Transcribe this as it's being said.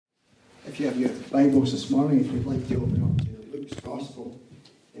If you have your Bibles this morning, if you'd like to open up to Luke's Gospel,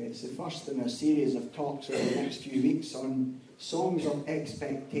 it's the first in a series of talks over the next few weeks on songs of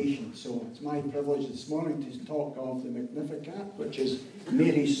expectation. So it's my privilege this morning to talk of the Magnificat, which is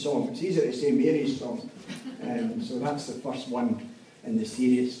Mary's song. It's easier to say Mary's song. So that's the first one in the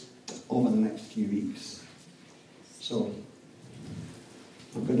series over the next few weeks. So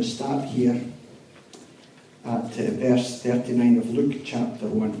I'm going to start here at verse 39 of Luke chapter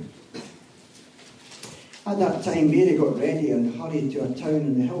 1. At that time Mary got ready and hurried to a town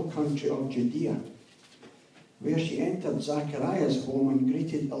in the hill country of Judea, where she entered Zachariah's home and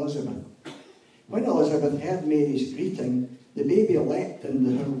greeted Elizabeth. When Elizabeth heard Mary's greeting, the baby leapt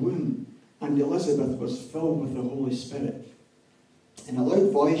into her womb, and Elizabeth was filled with the Holy Spirit. In a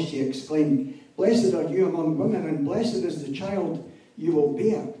loud voice she exclaimed, "Blessed are you among women, and blessed is the child you will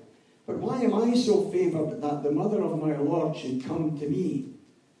bear. But why am I so favoured that the mother of my Lord should come to me?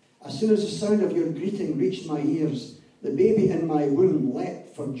 As soon as the sound of your greeting reached my ears, the baby in my womb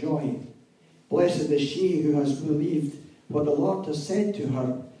leapt for joy. Blessed is she who has believed what the Lord has said to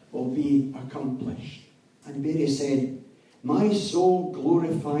her will be accomplished." And Mary said, "My soul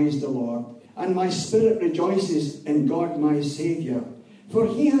glorifies the Lord, and my spirit rejoices in God my Saviour. For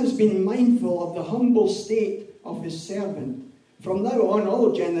he has been mindful of the humble state of his servant. From now on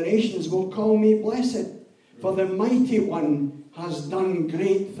all generations will call me blessed, for the Mighty One has done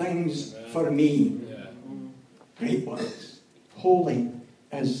great things for me." Yeah. Great words. Holy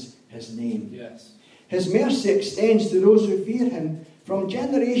is his name. Yes. His mercy extends to those who fear him from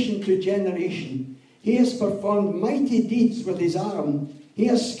generation to generation. He has performed mighty deeds with his arm. He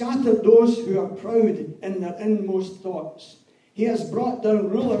has scattered those who are proud in their inmost thoughts. He has brought down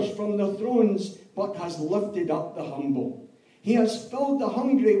rulers from their thrones, but has lifted up the humble. He has filled the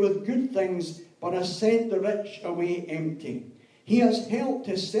hungry with good things, but has sent the rich away empty. He has helped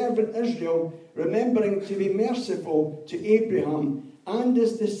his servant Israel, remembering to be merciful to Abraham and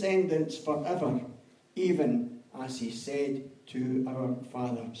his descendants forever, even as he said to our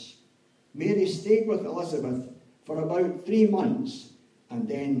fathers. Mary stayed with Elizabeth for about 3 months and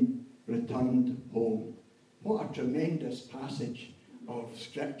then returned home. What a tremendous passage of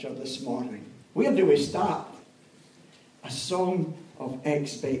Scripture this morning. Where do we start? A song of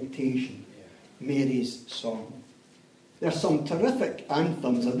expectation. Mary's song. There's some terrific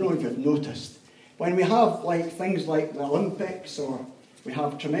anthems, I don't know if you've noticed. When we have things like the Olympics or we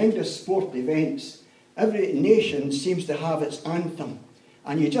have tremendous sport events, every nation seems to have its anthem.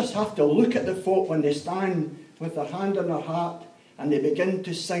 And you just have to look at the folk when they stand with their hand on their heart and they begin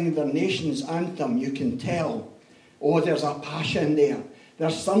to sing their nation's anthem. You can tell, there's a passion there.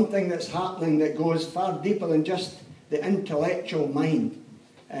 There's something that's happening that goes far deeper than just the intellectual mind.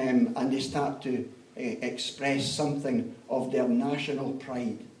 And they start to express something of their national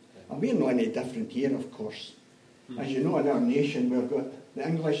pride. And we're not any different here, of course. As you know, in our nation, we've got the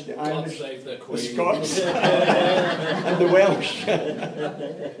English, the Irish, the Scots, and the Welsh.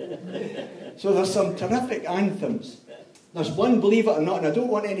 So there's some terrific anthems. There's one, believe it or not, and I don't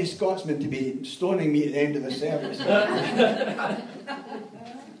want any Scotsmen to be stoning me at the end of the service.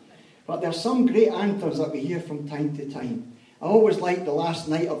 But there's some great anthems that we hear from time to time. I always like the last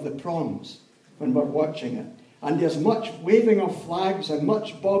night of the proms when we're watching it. And there's much waving of flags and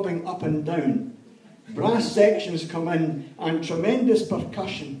much bobbing up and down. Brass sections come in and tremendous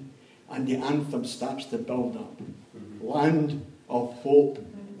percussion. And the anthem starts to build up. Land of hope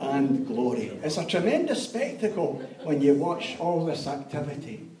and glory. It's a tremendous spectacle when you watch all this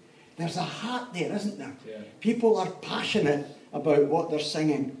activity. There's a heart there, isn't there? Yeah. People are passionate about what they're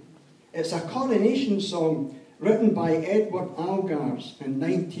singing. It's a coronation song written by Edward Algars in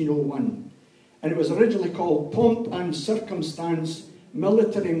 1901. And it was originally called Pomp and Circumstance,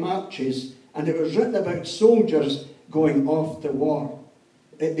 Military Marches, and it was written about soldiers going off to war.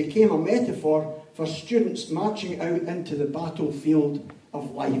 It became a metaphor for students marching out into the battlefield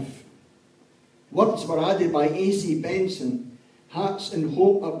of life. Words were added by A.C. Benson, hearts in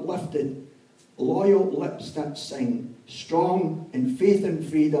hope uplifted, loyal lips that sing, strong in faith and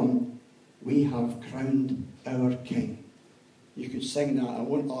freedom, we have crowned our King. You could sing that.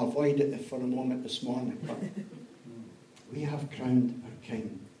 I'll avoid it for a moment this morning. But we have crowned our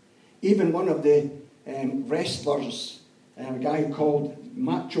King. Even one of the wrestlers, a guy called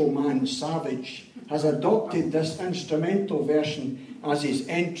Macho Man Savage, has adopted this instrumental version as his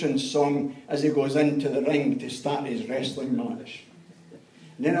entrance song as he goes into the ring to start his wrestling match.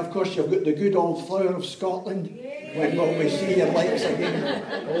 And then, of course, you've got the good old Flower of Scotland. When will we see your lights again?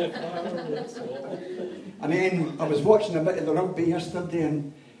 And then I was watching a bit of the rugby yesterday,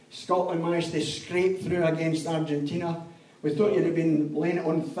 and Scotland managed to scrape through against Argentina. We thought you'd have been laying it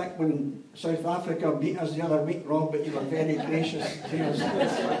on thick when South Africa beat us the other week, Rob, but you were very gracious to us.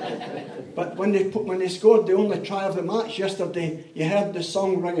 But when they scored the only try of the match yesterday, you heard the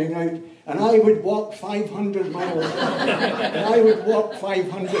song ringing out, and I would walk 500 miles, and I would walk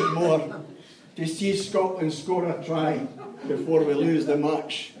 500 more to see Scotland score a try before we lose the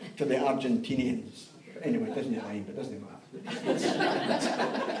match to the Argentinians. Anyway, it doesn't rhyme, but it doesn't matter.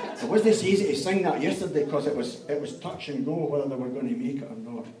 It wasn't so easy to sing that yesterday because it was touch and go whether they were going to make it or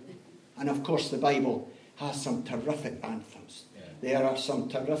not. And of course the Bible has some terrific anthems. Yeah. There are some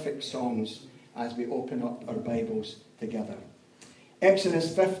terrific songs as we open up our Bibles together.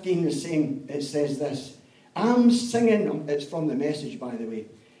 Exodus 15 is saying, it says this, I'm singing, it's from the Message by the way,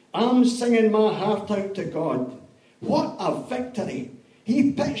 I'm singing my heart out to God. What a victory!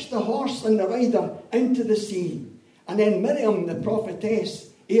 He pitched the horse and the rider into the sea. And then Miriam, the prophetess,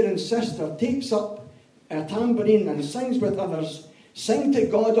 Aaron's sister, takes up a tambourine and sings with others, sing to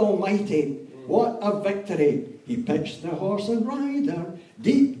God Almighty, what a victory. He pitched the horse and rider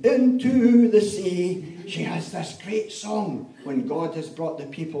deep into the sea. She has this great song when God has brought the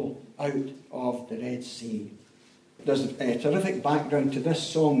people out of the Red Sea. There's a terrific background to this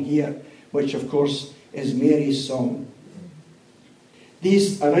song here, which of course is Mary's song.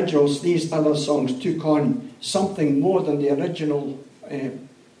 These originals, these other songs took on something more than the original.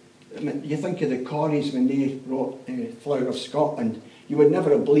 You think of the Corries when they wrote Flower of Scotland, you would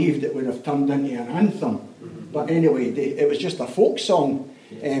never have believed it would have turned into an anthem. But anyway, it was just a folk song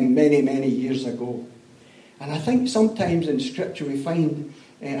many, many years ago. And I think sometimes in Scripture we find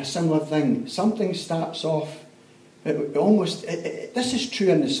a similar thing. Something starts off, this is true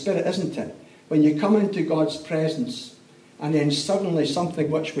in the Spirit, isn't it? When you come into God's presence, and then suddenly something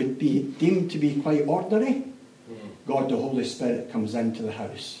which would be deemed to be quite ordinary, God the Holy Spirit comes into the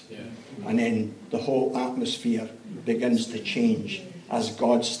house. Yeah. And then the whole atmosphere begins to change as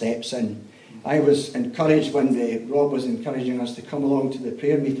God steps in. I was encouraged when Rob was encouraging us to come along to the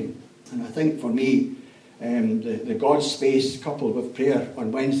prayer meeting. And I think for me, the God space coupled with prayer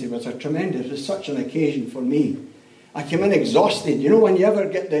on Wednesday was such an occasion for me. I came in exhausted. You know when you ever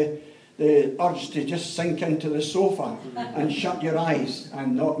get the urge to just sink into the sofa and shut your eyes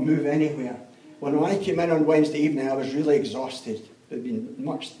and not move anywhere. When I came in on Wednesday evening, I was really exhausted. There had been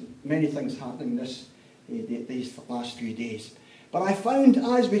many things happening these last few days. But I found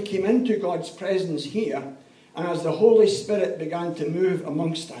as we came into God's presence here, and as the Holy Spirit began to move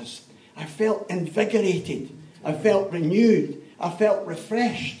amongst us, I felt invigorated. I felt renewed. I felt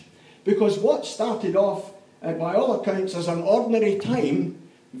refreshed. Because what started off, by all accounts, as an ordinary time,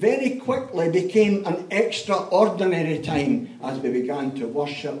 very quickly became an extraordinary time as we began to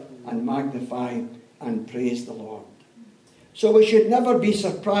worship and magnify and praise the Lord. So we should never be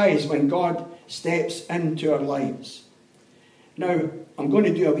surprised when God steps into our lives. Now, I'm going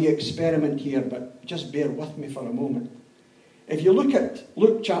to do a wee experiment here, but just bear with me for a moment. If you look at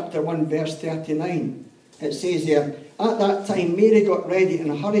Luke chapter 1, verse 39, it says there, at that time Mary got ready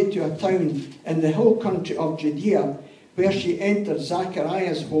and hurried to a town in the hill country of Judea, where she entered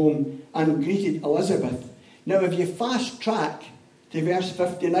Zachariah's home and greeted Elizabeth. Now, if you fast track to verse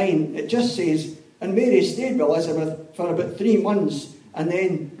 59, it just says, and Mary stayed with Elizabeth for about 3 months and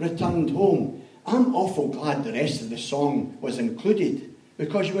then returned home. I'm awful glad the rest of the song was included,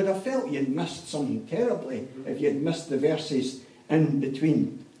 because you would have felt you'd missed something terribly if you'd missed the verses in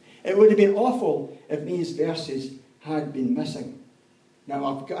between. It would have been awful if these verses had been missing. Now,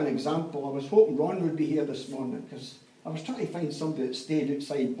 I've got an example. I was hoping Ron would be here this morning, because I was trying to find somebody that stayed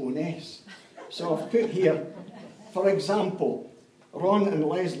outside Bo'ness. So I've put here, for example, Ron and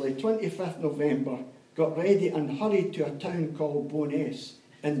Leslie, 25th November, got ready and hurried to a town called Bo'ness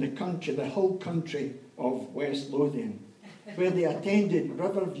in the country, the hill country of West Lothian, where they attended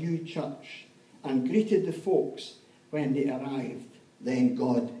Riverview Church and greeted the folks when they arrived. Then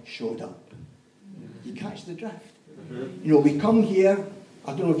God showed up. You catch the drift? You know, we come here.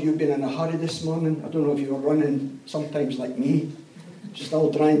 I don't know if you've been in a hurry this morning. I don't know if you were running sometimes like me,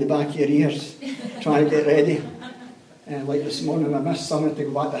 still drying the back of your ears, trying to get ready. Like this morning, I missed something to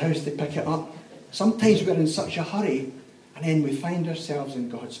go back to the house to pick it up. Sometimes we're in such a hurry, and then we find ourselves in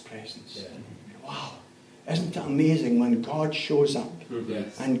God's presence. Yeah. Wow. Isn't it amazing when God shows up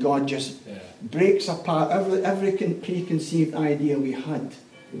and God just breaks apart every preconceived idea we had?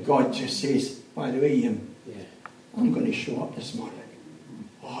 God just says, by the way, Ian, I'm going to show up this morning.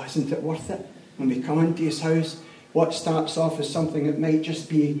 Oh, isn't it worth it? When we come into his house, what starts off as something that might just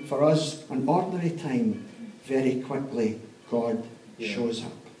be for us an ordinary time, very quickly God shows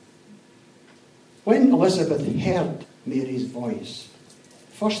up. When Elizabeth heard Mary's voice,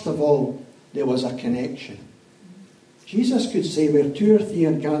 first of all, there was a connection. Jesus could say, where two or three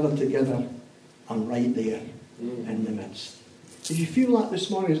are gathered together, I'm right there in the midst. Did you feel that this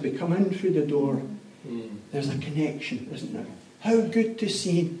morning as we come in through the door? There's a connection, isn't there? How good to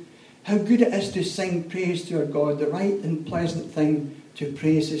see, how good it is to sing praise to our God, the right and pleasant thing to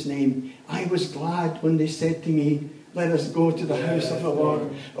praise his name. I was glad when they said to me, let us go to the house of the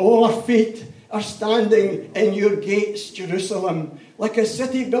Lord. All our feet are standing in your gates, Jerusalem, like a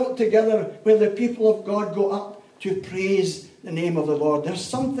city built together where the people of God go up to praise the name of the Lord. There's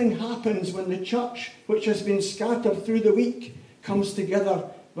something happens when the church, which has been scattered through the week, comes together,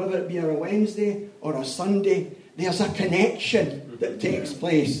 whether it be on a Wednesday or a Sunday. There's a connection that takes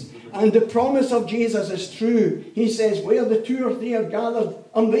place. And the promise of Jesus is true. He says, where the two or three are gathered,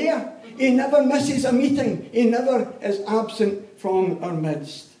 I'm there. He never misses a meeting. He never is absent from our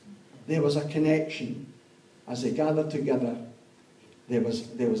midst. There was a connection. As they gathered together, there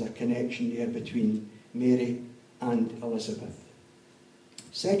was a connection there between Mary and Elizabeth.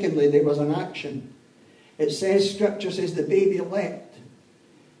 Secondly, there was an action. It says, Scripture says, the baby leapt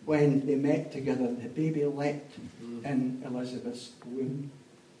when they met together. The baby leapt in Elizabeth's womb.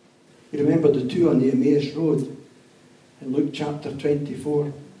 You remember the two on the Emmaus Road in Luke chapter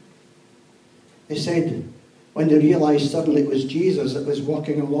 24. They said, when they realised suddenly it was Jesus that was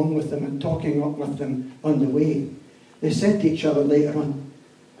walking along with them and talking up with them on the way, they said to each other later on,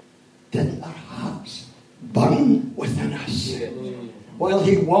 didn't our hearts burn within us while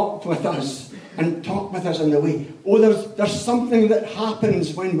he walked with us and talked with us on the way? Oh, there's something that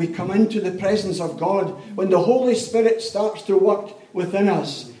happens when we come into the presence of God, when the Holy Spirit starts to work within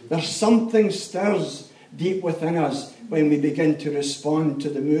us. There's something stirs deep within us when we begin to respond to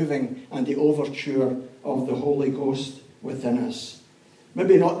the moving and the overture of the Holy Ghost within us.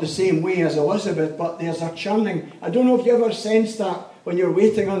 Maybe not the same way as Elizabeth, but there's a churning. I don't know if you ever sense that when you're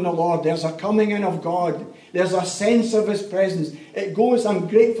waiting on the Lord. There's a coming in of God. There's a sense of his presence. It goes, I'm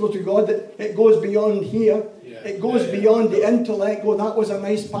grateful to God that it goes beyond here. It goes beyond the intellect. Oh, that was a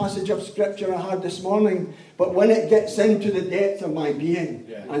nice passage of Scripture I had this morning. But when it gets into the depth of my being,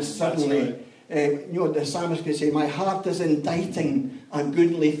 and suddenly, the psalmist could say, my heart is inditing a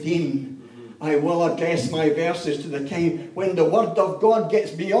goodly theme. I will address my verses to the King. When the word of God gets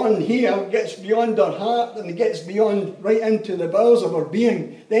beyond here, gets beyond our heart, and gets beyond right into the bowels of our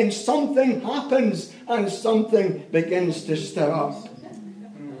being, then something happens and something begins to stir up.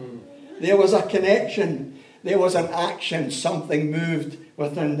 There was a connection. There was an action. Something moved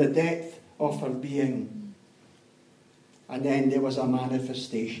within the depth of her being. And then there was a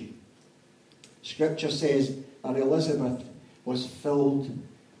manifestation. Scripture says that Elizabeth was filled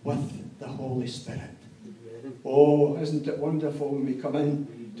with the Holy Spirit. Oh, isn't it wonderful when we come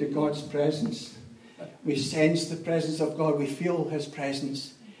in to God's presence? We sense the presence of God. We feel his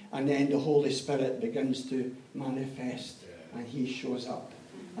presence. And then the Holy Spirit begins to manifest. And he shows up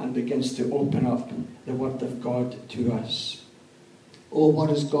and begins to open up the Word of God to us. Oh, what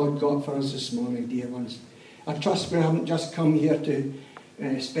has God got for us this morning, dear ones? I trust we haven't just come here to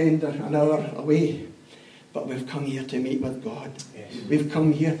spend an hour away, but we've come here to meet with God. Yes. We've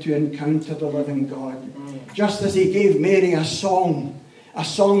come here to encounter the living God. Just as he gave Mary a song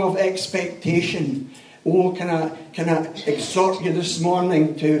of expectation. Oh, can I exhort you this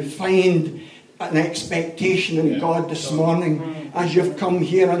morning to find an expectation in God this morning as you've come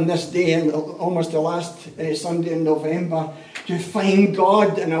here on this day, and almost the last Sunday in November, to find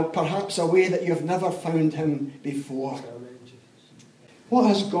God in perhaps a way that you've never found him before. What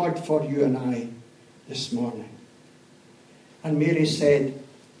has God for you and I this morning? And Mary said,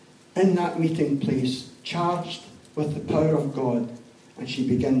 in that meeting place, charged with the power of God, and she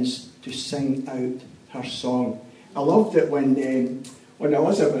begins to sing out her song. I loved it when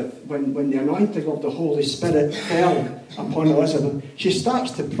Elizabeth, when the anointing of the Holy Spirit fell upon Elizabeth, she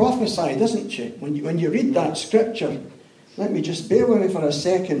starts to prophesy, doesn't she? When you read that scripture, let me just bear with me for a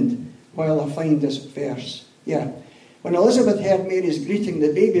second while I find this verse. Yeah. When Elizabeth heard Mary's greeting,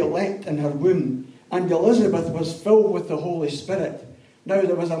 the baby leapt in her womb, and Elizabeth was filled with the Holy Spirit. Now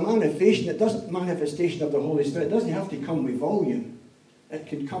there was a manifestation of the Holy Spirit. It doesn't have to come with volume. It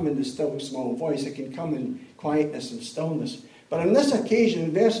can come in the still small voice. It can come in quietness and stillness. But on this occasion,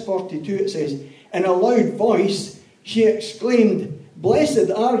 in verse 42, it says, in a loud voice, she exclaimed, blessed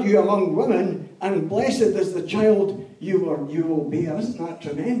are you among women, and blessed is the child you will bear. Isn't that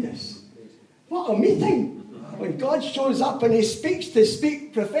tremendous? What a meeting! When God shows up and he speaks to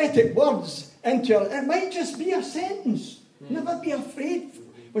speak prophetic words into her, it might just be a sentence. Never be afraid.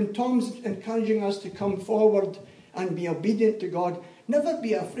 When Tom's encouraging us to come forward and be obedient to God, never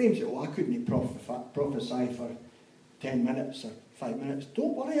be afraid. Say, I couldn't prophesy for 10 minutes or 5 minutes.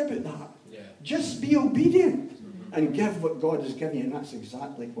 Don't worry about that. Yeah. Just be obedient. and give what God has given you. And that's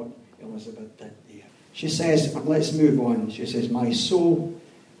exactly what Elizabeth did there. She says, let's move on. She says, my soul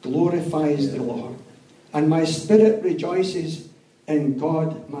glorifies the Lord, and my spirit rejoices in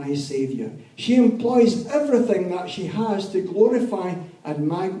God my Saviour. She employs everything that she has to glorify and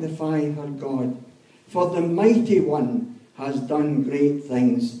magnify her God. For the Mighty One has done great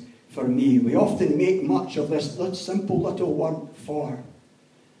things for me. We often make much of this simple little word for.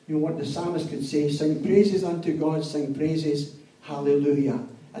 You know what the psalmist could say? Sing praises unto God, sing praises, hallelujah.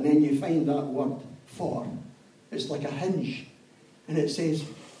 And then you find that word for. It's like a hinge. And it says,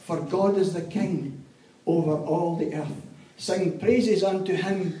 for God is the King over all the earth. Sing praises unto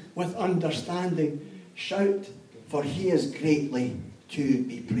him with understanding. Shout, for he is greatly to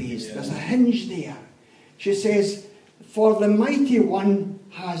be praised. Yeah. There's a hinge there. She says, for the Mighty One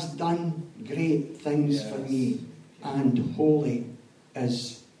has done great things for me, and holy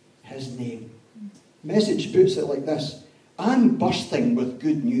is his name. Message puts it like this. I'm bursting with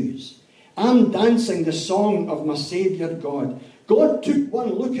good news. I'm dancing the song of my Saviour God. God took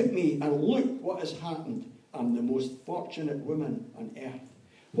one look at me, and look what has happened. I'm the most fortunate woman on earth.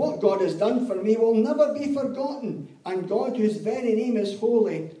 What God has done for me will never be forgotten, and God, whose very name is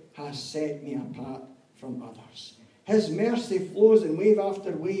holy, has set me apart from others. His mercy flows in wave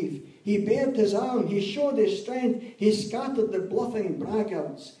after wave. He bared his arm, he showed his strength, he scattered the bluffing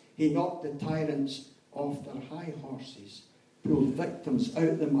braggarts, he knocked the tyrants off their high horses, pulled victims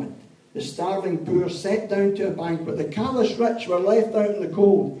out the mud. The starving poor sat down to a banquet, the callous rich were left out in the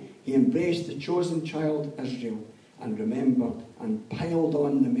cold. He embraced the chosen child Israel and remembered and piled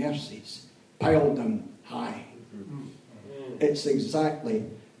on the mercies, piled them high. It's exactly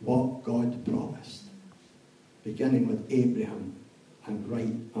what God promised, beginning with Abraham and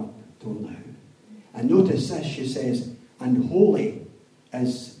right up till now. And notice this, she says, and holy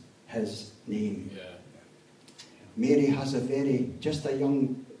is his name. Yeah. Mary has just a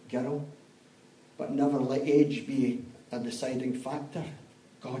young girl, but never let age be a deciding factor.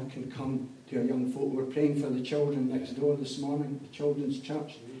 God can come to our young folk. We're praying for the children next door this morning, the children's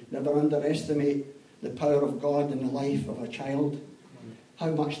church. Never underestimate the power of God in the life of a child,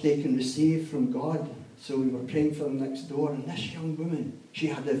 how much they can receive from God. So we were praying for them next door, and this young woman, she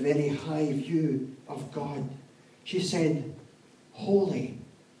had a very high view of God. She said, holy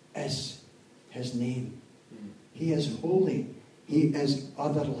is his name. He is holy. He is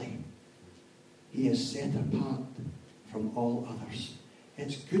otherly. He is set apart from all others.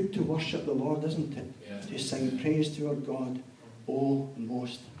 It's good to worship the Lord, isn't it? Yeah. To sing praise to our God, O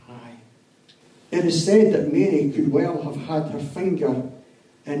Most High. It is said that Mary could well have had her finger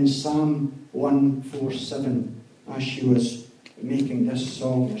in Psalm 147 as she was making this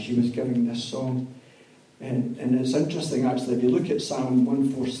song, as she was giving this song. And it's interesting, actually, if you look at Psalm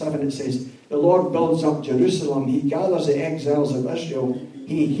 147, it says, the Lord builds up Jerusalem, he gathers the exiles of Israel,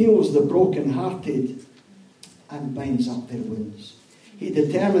 he heals the brokenhearted and binds up their wounds. He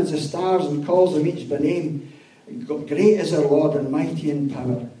determines the stars and calls them each by name. Great is our Lord and mighty in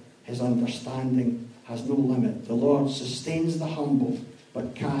power. His understanding has no limit. The Lord sustains the humble,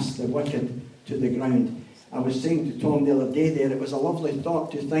 but casts the wicked to the ground. I was saying to Tom the other day there, it was a lovely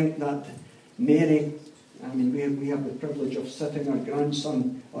thought to think that Mary, we have the privilege of sitting our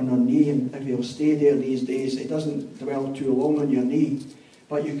grandson on our knee, and if he'll stay there these days, he doesn't dwell too long on your knee.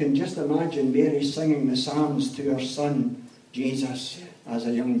 But you can just imagine Mary singing the Psalms to her son, Jesus, as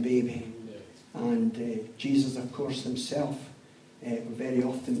a young baby. And Jesus, of course, himself, very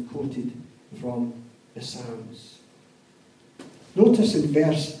often quoted from the Psalms. Notice in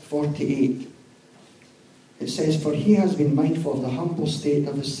verse 48, it says, for he has been mindful of the humble state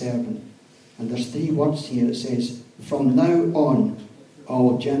of his servant. And there's 3 words here. It says, from now on,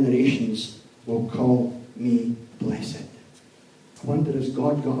 all generations will call me blessed. I wonder, has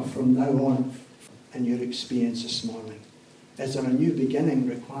God got a from now on in your experience this morning? Is there a new beginning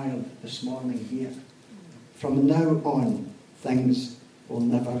required this morning here? From now on, things will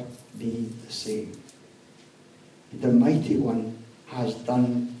never be the same. The Mighty One has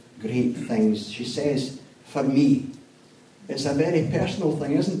done great things. She says, for me. It's a very personal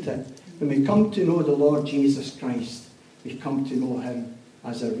thing, isn't it? When we come to know the Lord Jesus Christ, we come to know him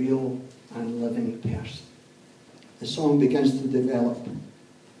as a real and living person. The song begins to develop.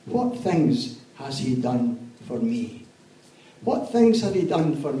 What things has he done for me? What things have he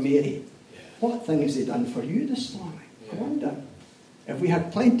done for Mary? What things has he done for you this morning? I wonder. If we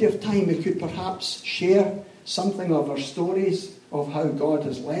had plenty of time, we could perhaps share something of our stories of how God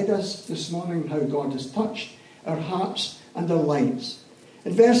has led us this morning, how God has touched our hearts and our lives.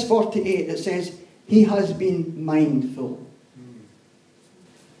 In verse 48 it says, he has been mindful.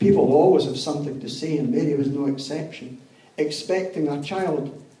 People always have something to say, and Mary was no exception. Expecting a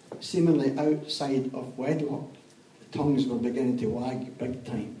child seemingly outside of wedlock. The tongues were beginning to wag big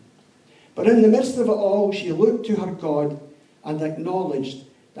time. But in the midst of it all, she looked to her God and acknowledged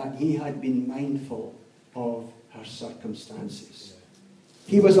that he had been mindful of her circumstances.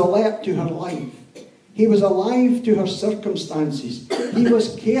 He was alert to her life. He was alive to her circumstances. He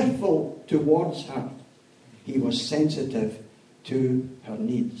was careful towards her. He was sensitive to her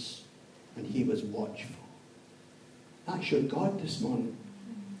needs. And he was watchful. That's your God this morning.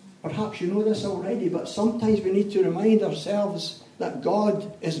 Perhaps you know this already, but sometimes we need to remind ourselves that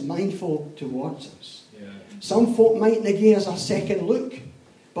God is mindful towards us. Yeah. Some folk might give us a second look,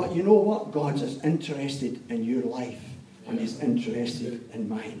 but you know what? God is interested in your life, and he's interested in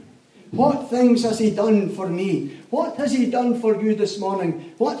mine. What things has he done for me? What has he done for you this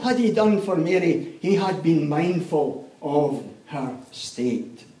morning? What had he done for Mary? He had been mindful of her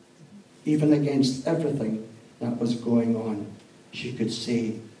state. Even against everything that was going on, she could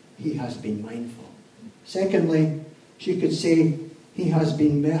say, he has been mindful. Secondly, she could say, he has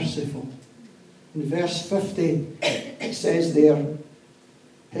been merciful. In verse 50, it says there,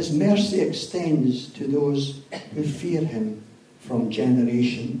 his mercy extends to those who fear him from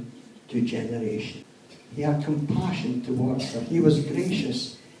generation to generation. He had compassion towards her. He was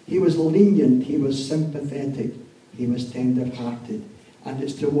gracious. He was lenient. He was sympathetic. He was tender-hearted. And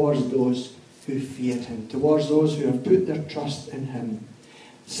it's towards those who fear him, towards those who have put their trust in him.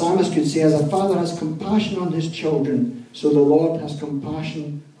 The psalmist could say, as a father has compassion on his children, so the Lord has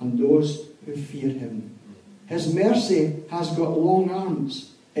compassion on those who fear him. His mercy has got long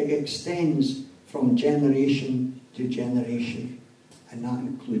arms. It extends from generation to generation. And that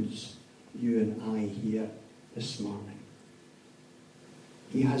includes you and I here this morning.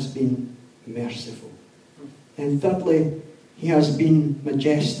 He has been merciful. And thirdly, he has been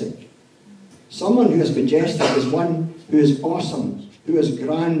majestic. Someone who is majestic is one who is awesome, who is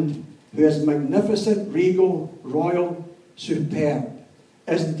grand, who is magnificent, regal, royal, superb.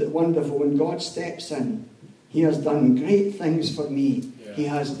 Isn't it wonderful when God steps in? He has done great things for me. Yeah. He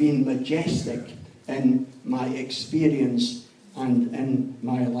has been majestic in my experience and in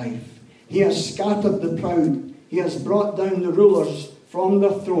my life. He has scattered the proud. He has brought down the rulers from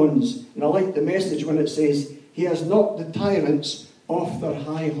their thrones. And I like the message when it says, he has knocked the tyrants off their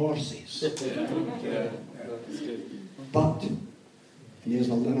high horses. Yeah. But, he has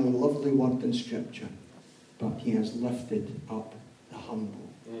another lovely word in Scripture, but he has lifted up the humble.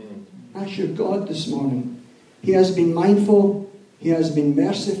 That's your God this morning. He has been mindful. He has been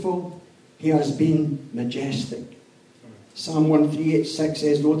merciful. He has been majestic. Psalm 138:6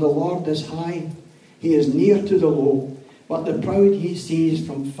 says, though the Lord is high, he is near to the low, but the proud he sees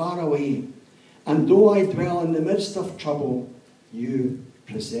from far away. And though I dwell in the midst of trouble, you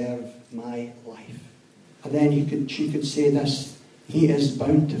preserve my life. And then she could say this, he is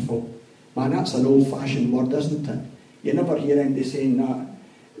bountiful. Man, that's an old-fashioned word, isn't it? You never hear anybody saying that.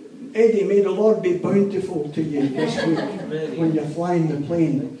 Eddie, may the Lord be bountiful to you this week when you're flying the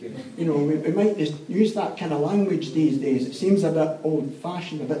plane. You know, we might just use that kind of language these days. It seems a bit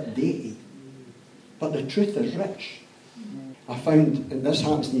old-fashioned, a bit dated. But the truth is rich. I found, and this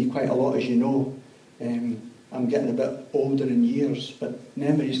happens to me quite a lot, as you know, I'm getting a bit older in years, but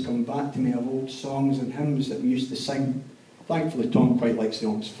memories come back to me of old songs and hymns that we used to sing. Thankfully, Tom quite likes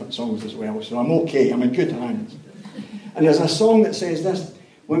the songs as well, so I'm okay, I'm in good hands. And there's a song that says this,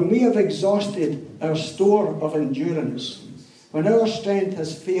 when we have exhausted our store of endurance, when our strength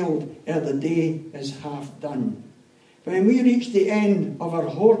has failed ere the day is half done, when we reach the end of our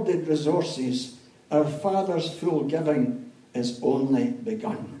hoarded resources, our Father's full giving is only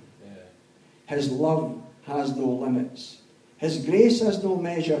begun. Yeah. His love has no limits. His grace has no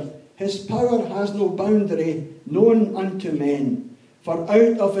measure. His power has no boundary known unto men. For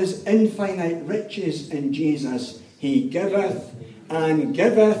out of his infinite riches in Jesus, he giveth and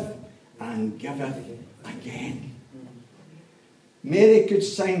giveth and giveth again. Mary could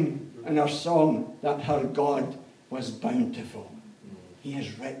sing in her song that her God was bountiful. He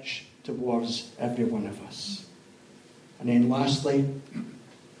is rich towards every one of us. And then lastly,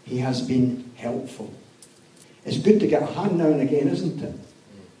 he has been helpful. It's good to get a hand now and again, isn't it?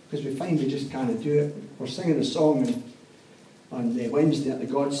 Because we find we just can't do it. We're singing a song on the Wednesday at the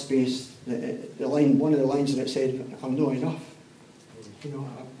God Space. The line, one of the lines that it said, I'm not enough. You know,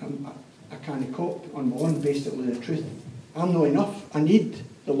 I can't cope on my own, basically the truth. I'm not enough. I need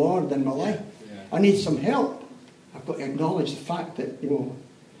the Lord in my life. I need some help. I've got to acknowledge the fact that, you know,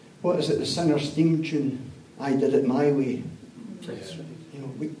 what is it, the Sinner's theme tune? I did it my way. You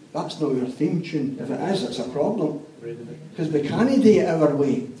know, that's not your theme tune. If it is, it's a problem. Because we can't do it our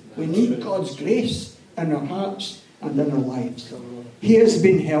way. We need God's grace in our hearts and in our lives. He has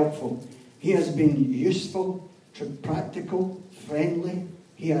been helpful. He has been useful, practical, friendly.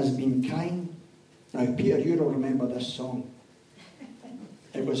 He has been kind. Now, Peter, you'll remember this song.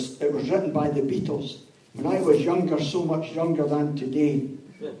 It was written by the Beatles. When I was younger, so much younger than today,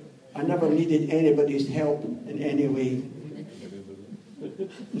 I never needed anybody's help in any way.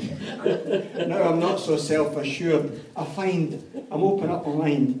 Now I'm not so self-assured. I find I'm open up my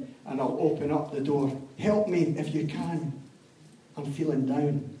mind and I'll open up the door. Help me if you can. I'm feeling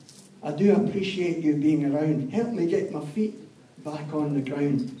down. I do appreciate you being around. Help me get my feet back on the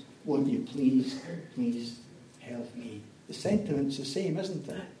ground. Won't you please help me? The sentiment's the same, isn't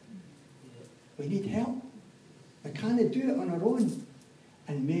it? We need help. We can't do it on our own.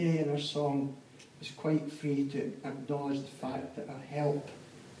 And Mary in her song is quite free to acknowledge the fact that her help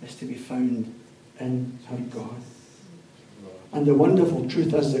is to be found in her God. And the wonderful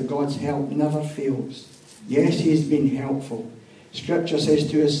truth is that God's help never fails. Yes, He's been helpful. Scripture says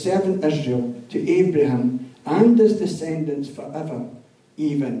to His servant Israel, to Abraham and his descendants forever,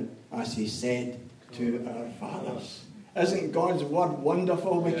 even as He said to our fathers. Isn't God's word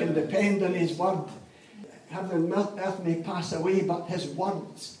wonderful? We can depend on His word. Heaven and earth may pass away, but His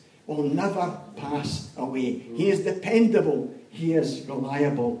words will never pass away. He is dependable. He is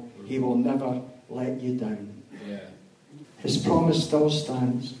reliable. He will never let you down. Yeah. His promise still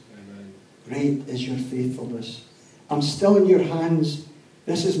stands. Amen. Great is your faithfulness. I'm still in your hands.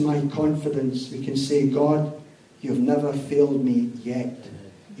 This is my confidence. We can say, God, you've never failed me yet.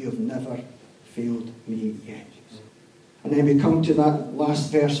 You've never failed me yet. And then we come to that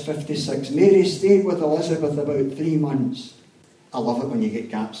last verse, 56. Mary stayed with Elizabeth about 3 months. I love it when you get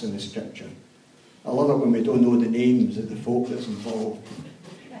gaps in the scripture. I love it when we don't know the names of the folk that's involved.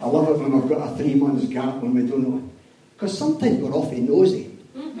 I love it when we've got a 3 months gap when we don't know. Because sometimes we're awfully nosy.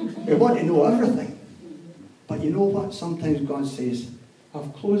 We want to know everything. But you know what? Sometimes God says,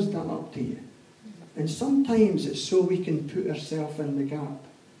 I've closed that up to you. And sometimes it's so we can put ourselves in the gap.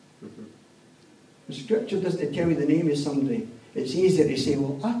 The scripture doesn't tell you the name of somebody. It's easier to say,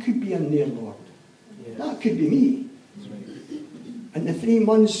 well, I could be in there, Lord. Yeah. That could be me. Right. And the 3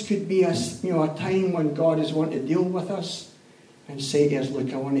 months could be a time when God is wanting to deal with us and say to us,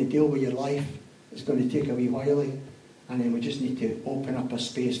 look, I want to deal with your life. It's going to take a wee while. And then we just need to open up a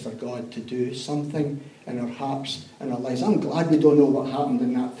space for God to do something in our hearts and our lives. I'm glad we don't know what happened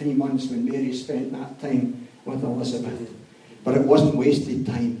in that 3 months when Mary spent that time with Elizabeth. But it wasn't wasted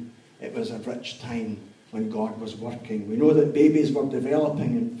time. It was a rich time when God was working. We know that babies were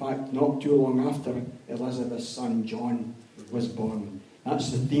developing. In fact, not too long after Elizabeth's son John was born. That's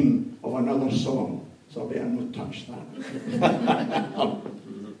the theme of another song, so I better not touch that.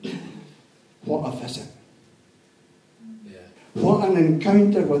 What a visit. Yeah. What an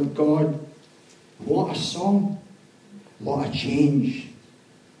encounter with God. What a song. What a change.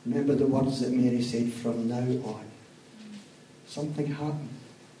 Remember the words that Mary said, from now on. Something happened.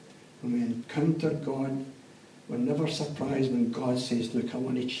 When we encounter God, we're never surprised when God says, look, I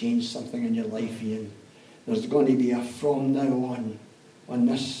want to change something in your life, Ian. There's going to be a from now on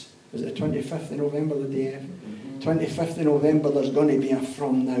this, is it 25th of November, the day of? 25th of November, there's going to be a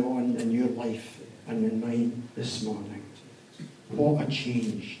from now on in your life and in mine this morning. What a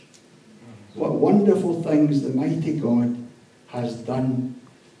change. What wonderful things the mighty God has done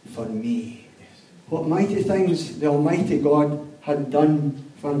for me. What mighty things the Almighty God had done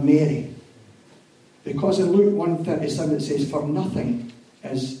for Mary. Because in Luke 1:37 it says, for nothing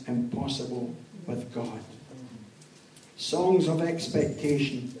is impossible with God. Songs of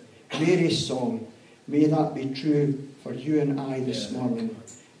expectation. Mary's song. May that be true for you and I this morning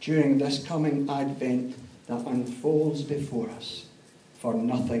during this coming Advent that unfolds before us. For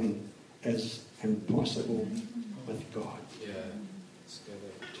nothing is impossible with God.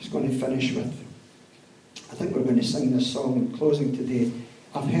 Just going to finish with, I think we're going to sing this song in closing today.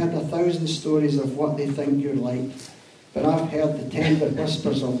 I've heard 1,000 stories of what they think you're like, but I've heard the tender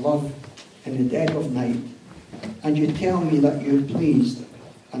whispers of love in the dead of night, and you tell me that you're pleased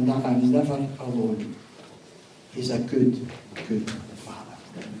and that I'm never alone. He's a good, good Father.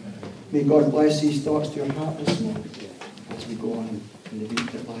 May God bless these thoughts to your heart this morning as we go on in the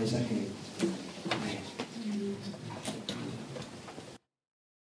week that lies ahead. Amen.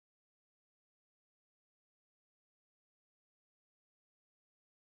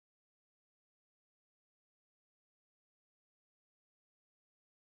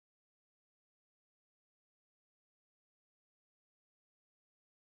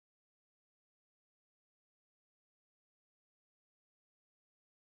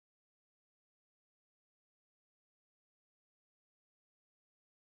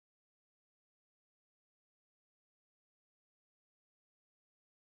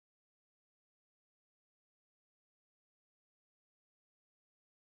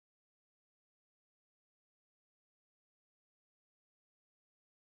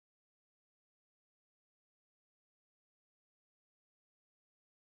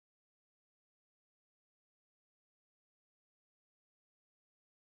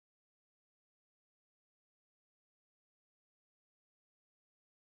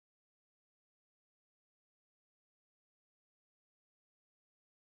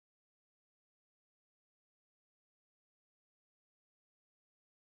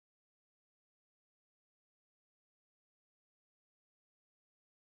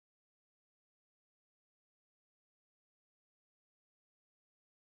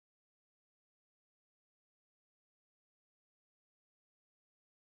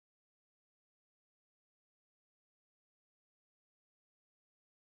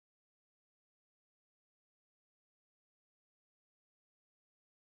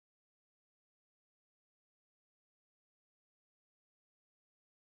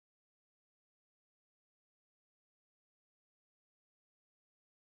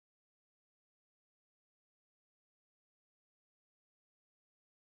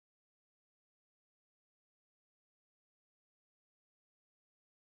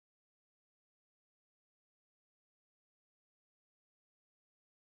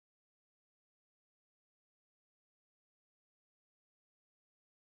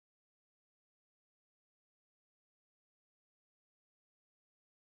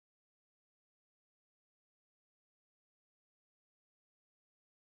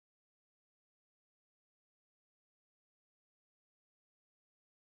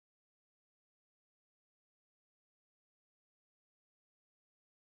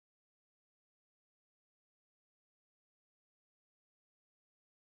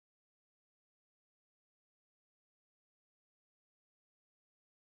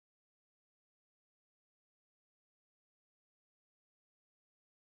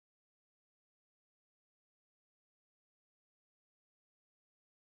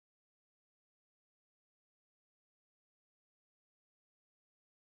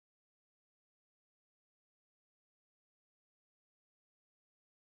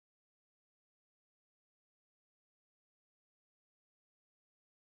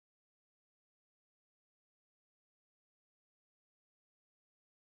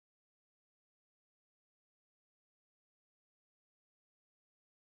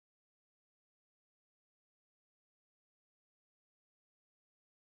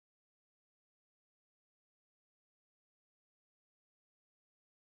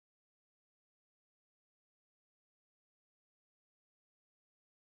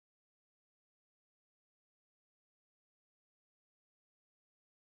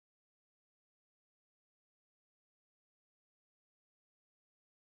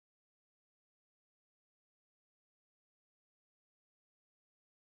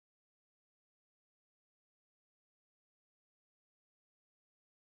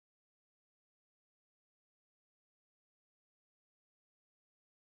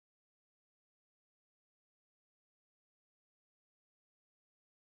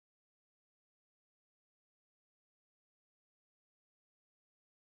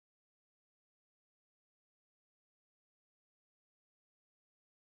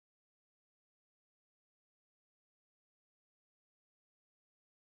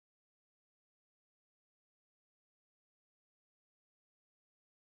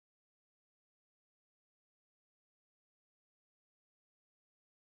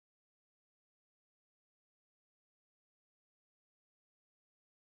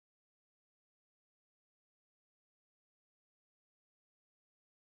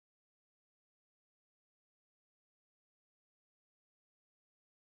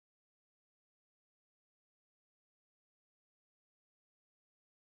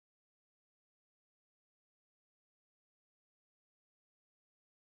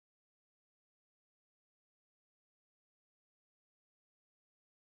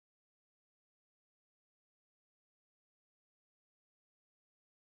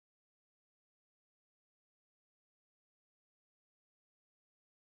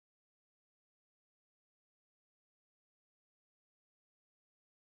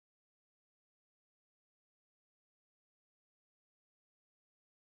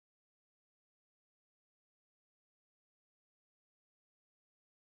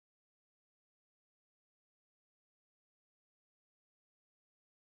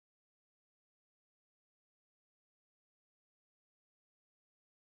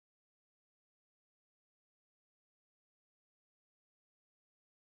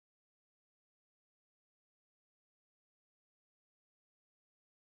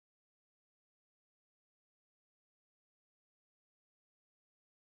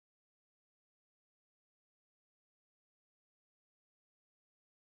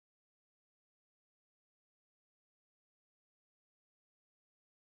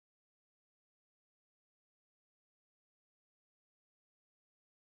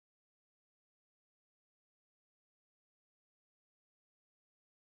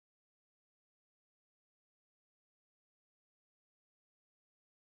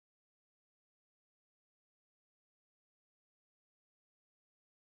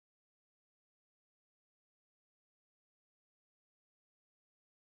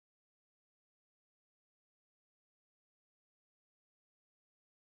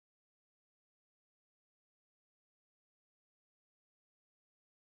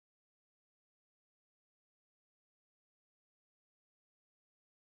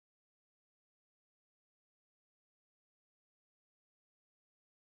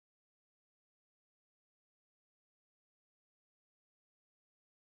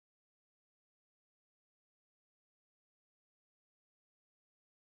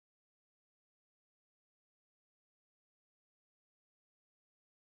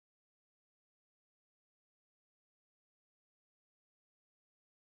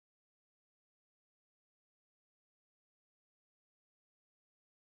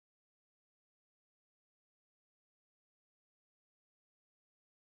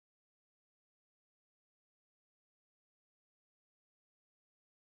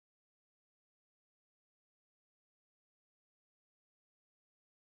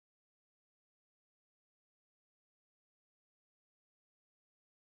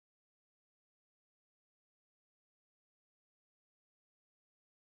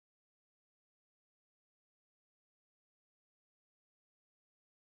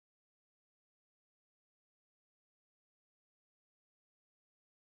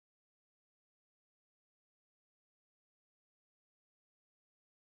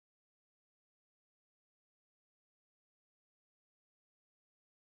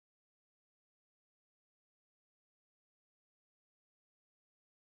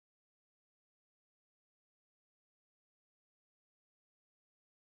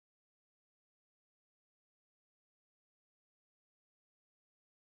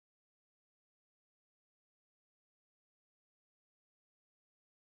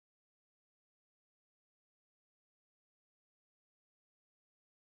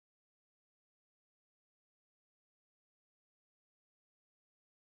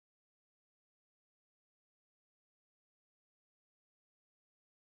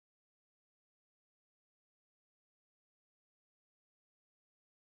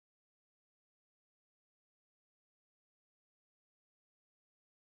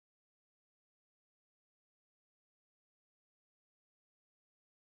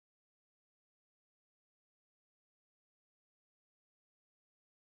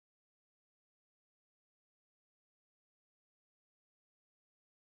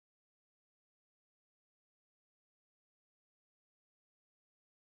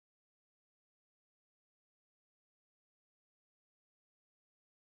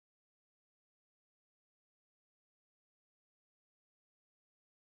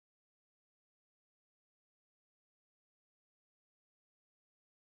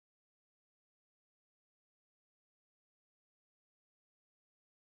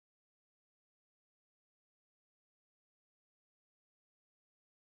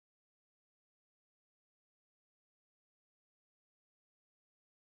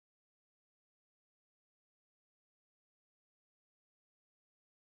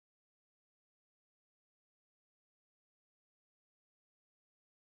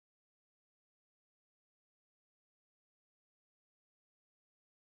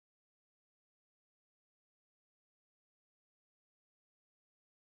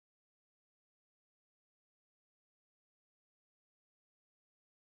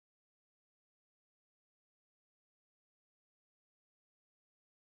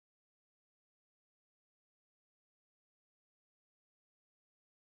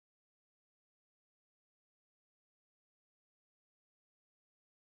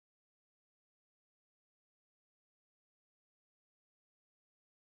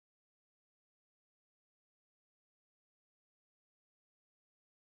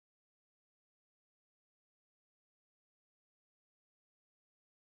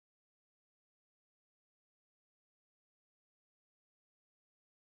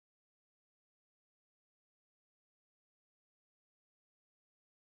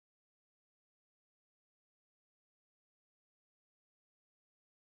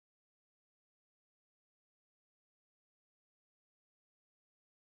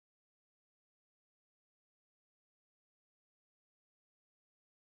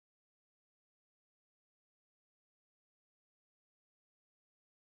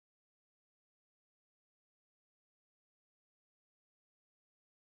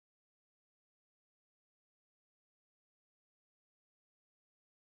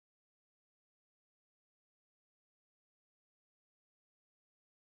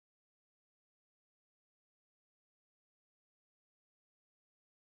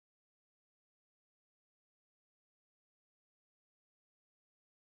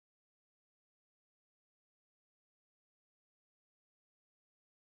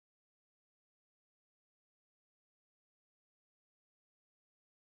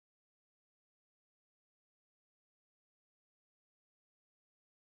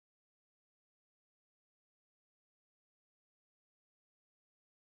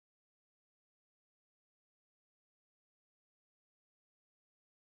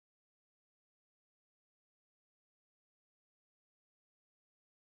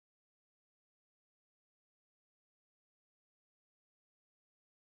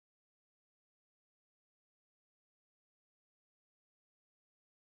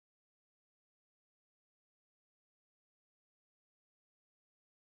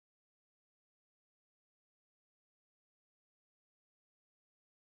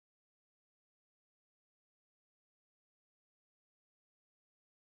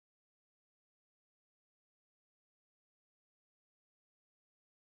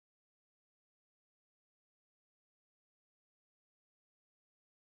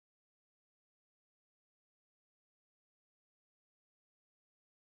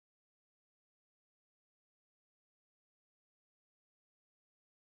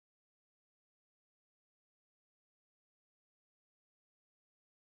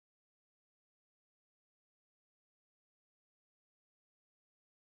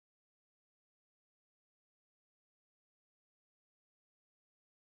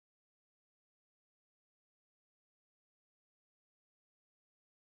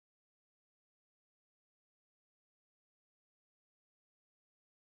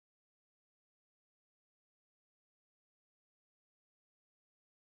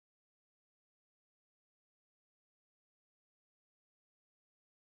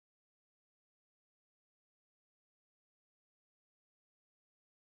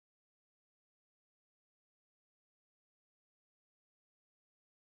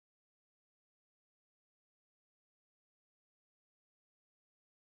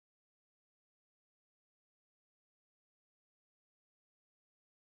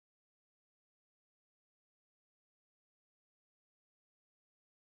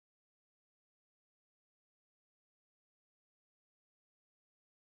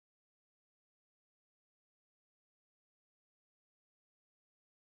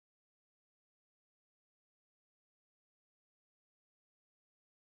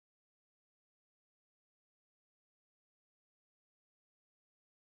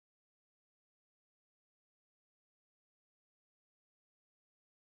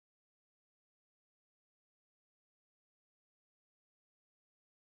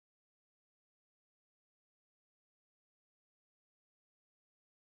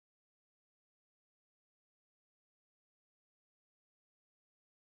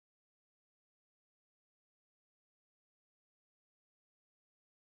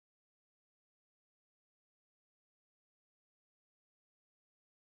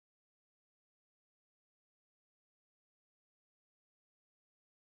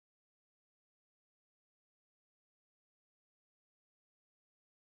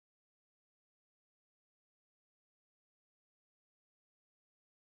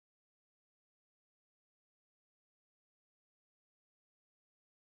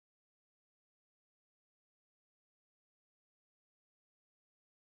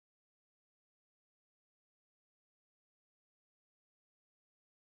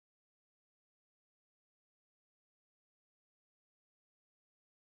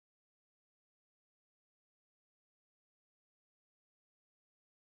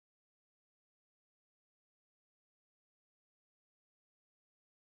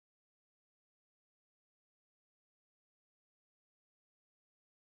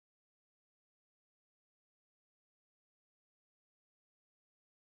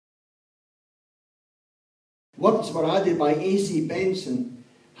 Words were added by A.C. Benson.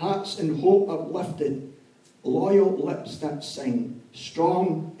 Hearts in hope uplifted, loyal lips that sing,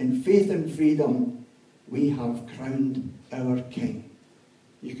 strong in faith and freedom, we have crowned our King.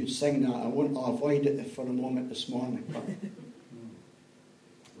 You could sing that. I'll avoid it for a moment this morning. But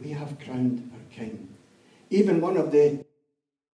we have crowned our King. Even one of the